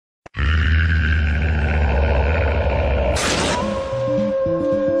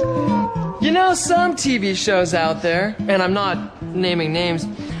Now, some TV shows out there, and I'm not naming names,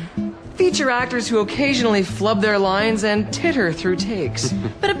 feature actors who occasionally flub their lines and titter through takes.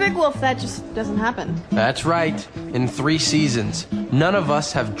 But at Big Wolf, that just doesn't happen. That's right. In 3 seasons, none of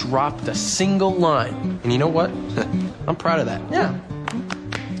us have dropped a single line. And you know what? I'm proud of that. Yeah.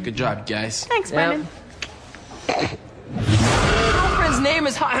 Good job, guys. Thanks, Brendan. Girlfriend's name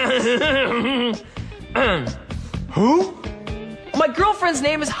is Who? My girlfriend's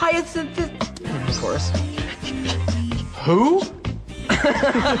name is Hyacinth. Of course. Who? I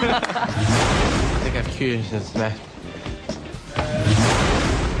think I've cued this match.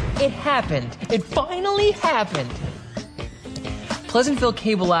 It happened. It finally happened. Pleasantville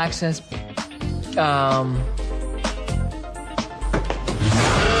Cable Access. Oh,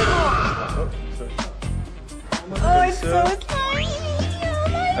 it's so exciting.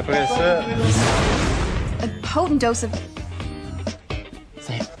 Après ça, A potent dose of...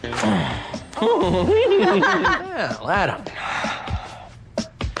 Well, Adam.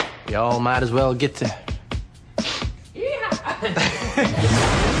 Y'all might as well get to...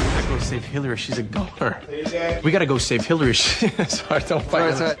 I go save Hillary. She's a goner. We gotta go save Hillary. Sorry, don't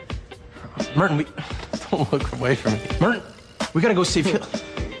fight. Sorry. Merton, we... Don't look away from me. Merton, we gotta go save Hillary.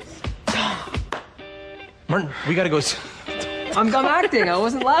 Merton, we gotta go... I'm acting. I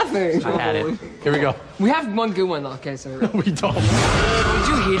wasn't laughing. I had it. Here we go. We have one good one, though. Okay, so. We don't. Told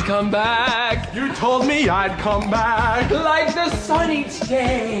you he'd come back You told me I'd come back. like the sun each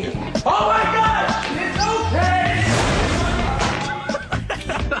day. Oh my God! It's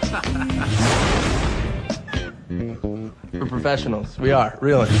okay! We're professionals. We are,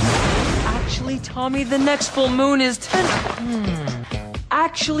 really. Actually, Tommy, the next full moon is 10.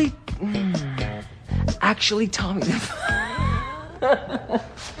 Actually, Tommy.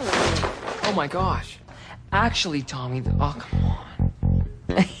 Oh my gosh. Actually, Tommy. Oh, come on.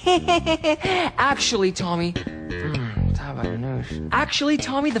 Actually, Tommy. How about news? Actually,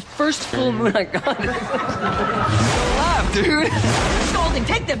 Tommy, the first full moon I got. Laugh, dude. Scalding.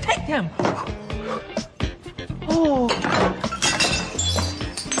 Take them. Oh.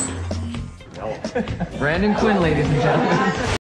 Brandon Quinn, ladies and gentlemen.